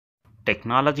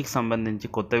టెక్నాలజీకి సంబంధించి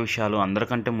కొత్త విషయాలు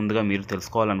అందరికంటే ముందుగా మీరు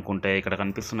తెలుసుకోవాలనుకుంటే ఇక్కడ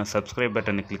కనిపిస్తున్న సబ్స్క్రైబ్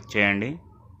బటన్ని క్లిక్ చేయండి.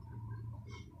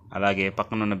 అలాగే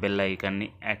పక్కనున్న బెల్ ఐకాన్ని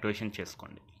యాక్టివేషన్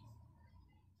చేసుకోండి.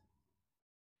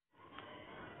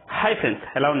 హాయ్ ఫ్రెండ్స్,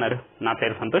 ఎలా ఉన్నారు? నా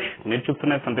పేరు సంతోష్, మీరు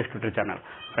చూస్తున్నారు సంతోష్ ట్యూటర్ ఛానల్.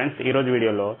 ఫ్రెండ్స్, ఈరోజు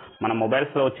వీడియోలో మన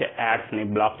మొబైల్స్లో వచ్చే యాడ్స్ని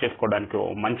బ్లాక్ చేసుకోవడానికి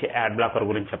మంచి యాడ్ బ్లాకర్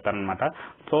గురించి చెప్తానమాట.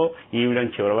 సో ఈ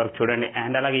వీడియోని చివరి వరకు చూడండి.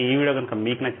 అండ్ అలాగే ఈ వీడియో కనుక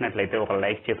మీకు నచ్చినట్లయితే ఒక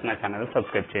లైక్ చేసి నా ఛానల్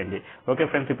సబ్స్క్రైబ్ చేయండి. ఓకే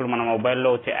ఫ్రెండ్స్, ఇప్పుడు మన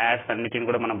మొబైల్లో వచ్చే యాడ్స్ అన్నిటిని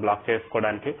కూడా మనం బ్లాక్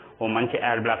చేసుకోవడానికి ఓ మంచి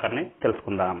యాడ్ బ్లాకర్ని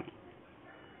తెలుసుకుందాం.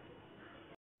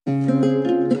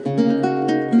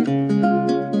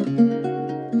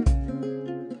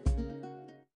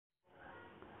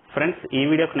 ఫ్రెండ్స్, ఈ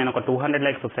వీడియోకి నేను ఒక 200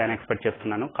 లైక్స్ వస్తాయని ఎక్స్పెక్ట్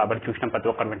చేస్తున్నాను. కాబట్టి చూసిన ప్రతి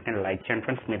ఒక్కరి వెంటనే లైక్ చేయండి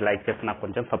ఫ్రెండ్స్. మీరు లైక్ చేస్తే నాకు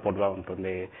కొంచెం సపోర్ట్గా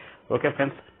ఉంటుంది. ఓకే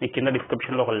ఫ్రెండ్స్, మీకు కింద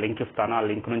డిస్క్రిప్షన్లో ఒక లింక్ ఇస్తాను. ఆ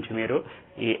లింక్ నుంచి మీరు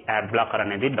ఈ యాడ్ బ్లాకర్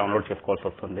అనేది డౌన్లోడ్ చేసుకోవాల్సి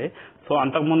వస్తుంది. సో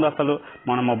అంతకుముందు అసలు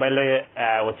మన మొబైల్లో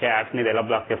వచ్చే యాడ్స్ని ఎలా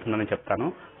బ్లాక్ చేస్తుందని చెప్తాను.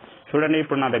 చూడండి,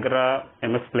 ఇప్పుడు నా దగ్గర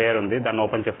ఎంఎస్ ప్లేయర్ ఉంది, దాన్ని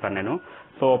ఓపెన్ చేస్తాను నేను.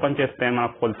 సో ఓపెన్ చేస్తే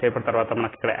మనకు కొద్దిసేపటి తర్వాత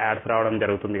మనకి ఇక్కడ యాడ్స్ రావడం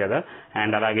జరుగుతుంది కదా.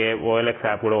 అండ్ అలాగే ఓఎల్ఎక్స్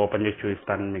యాప్ కూడా ఓపెన్ చేసి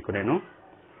చూపిస్తాను మీకు నేను.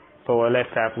 సో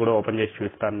ఓఎల్ఎక్స్ యాప్ కూడా ఓపెన్ చేసి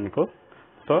చూపిస్తాను మీకు.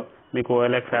 సో మీకు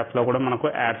ఓఎల్ఎక్స్ యాప్లో కూడా మనకు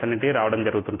యాడ్స్ అనేటివి రావడం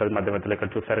జరుగుతుంటుంది మధ్య మధ్యలో. ఇక్కడ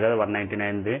చూసారు కదా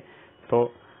 199ది. సో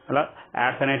అలా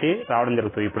యాడ్స్ అనేటివి రావడం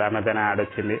జరుగుతుంది. ఇప్పుడు అమెజాన్ యాడ్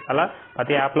వచ్చింది. అలా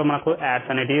ప్రతి యాప్లో మనకు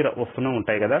యాడ్స్ అనేటివి వస్తూనే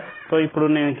ఉంటాయి కదా. సో ఇప్పుడు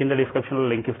నేను కింద డిస్క్రిప్షన్లో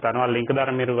లింక్ ఇస్తాను. ఆ లింక్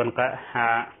ద్వారా మీరు కనుక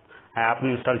యాప్ని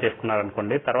ఇన్స్టాల్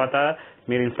చేసుకున్నారనుకోండి, తర్వాత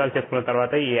మీరు ఇన్స్టాల్ చేసుకున్న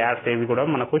తర్వాత ఈ యాప్స్ ఏవి కూడా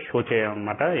మనకు షో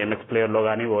చేయమన్నమాట. ఎంఎస్ ప్లేయర్లో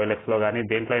కానీ ఓఎల్ఎక్స్లో కానీ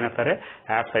దేంట్లో అయినా సరే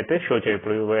యాప్స్ అయితే షో చేయ.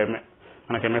 ఇప్పుడు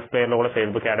మనకి ఎంఎస్ ప్లేయర్లో కూడా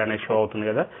ఫేస్బుక్ యాడ్ అనేది షో అవుతుంది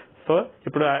కదా. సో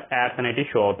ఇప్పుడు యాప్స్ అనేవి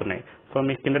షో అవుతున్నాయి. సో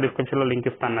మీకు కింద డిస్క్రిప్షన్లో లింక్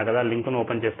ఇస్తాను కదా. లింక్ను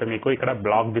ఓపెన్ చేస్తే మీకు ఇక్కడ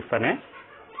బ్లాక్ దిస్ అనే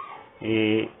ఈ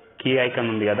కీ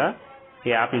ఐకాన్ ఉంది కదా.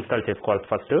 ఈ యాప్ ఇన్స్టాల్ చేసుకోవాలి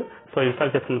ఫస్ట్. సో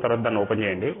ఇన్స్టాల్ చేసుకున్న తర్వాత దాన్ని ఓపెన్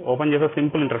చేయండి. ఓపెన్ చేస్తే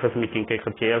సింపుల్ ఇంటర్ఫేస్. మీకు ఇంకా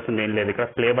ఇక్కడ చేయాల్సింది ఏం లేదు. ఇక్కడ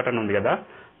ప్లే బటన్ ఉంది కదా,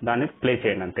 దాన్ని ప్లే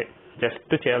చేయండి అంతే.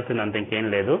 జస్ట్ చేయాల్సింది అంతే, ఇంకేం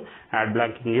లేదు. Add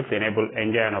blocking is enable,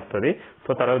 enjoy అని వస్తుంది.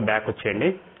 సో తర్వాత బ్యాక్ వచ్చేయండి.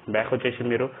 బ్యాక్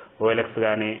వచ్చేసి మీరు ఓఎల్ఎక్స్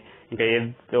కానీ ఇంకా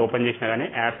ఏది ఓపెన్ చేసినా కానీ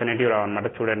యాడ్స్ అనేటివి రావన్నమాట.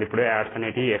 చూడండి, ఇప్పుడు యాడ్స్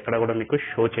అనేటివి ఎక్కడ కూడా మీకు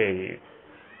షో చేయి.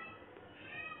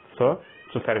 సో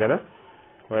చూసారు కదా,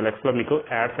 ఓఎల్ఎక్స్లో మీకు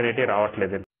యాడ్స్ అనేటివి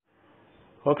రావట్లేదు.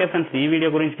 ఓకే ఫ్రెండ్స్, ఈ వీడియో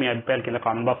గురించి మీ అభిప్రాయాలు కింద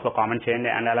కామెంట్ బాక్స్లో కామెంట్ చేయండి.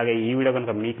 అండ్ అలాగే ఈ వీడియో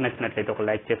కనుక మీకు నచ్చినట్లయితే ఒక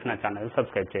లైక్ చేసి నా ఛానల్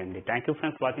సబ్స్క్రైబ్ చేయండి. Thank you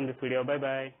friends watching this video. Bye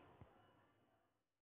bye.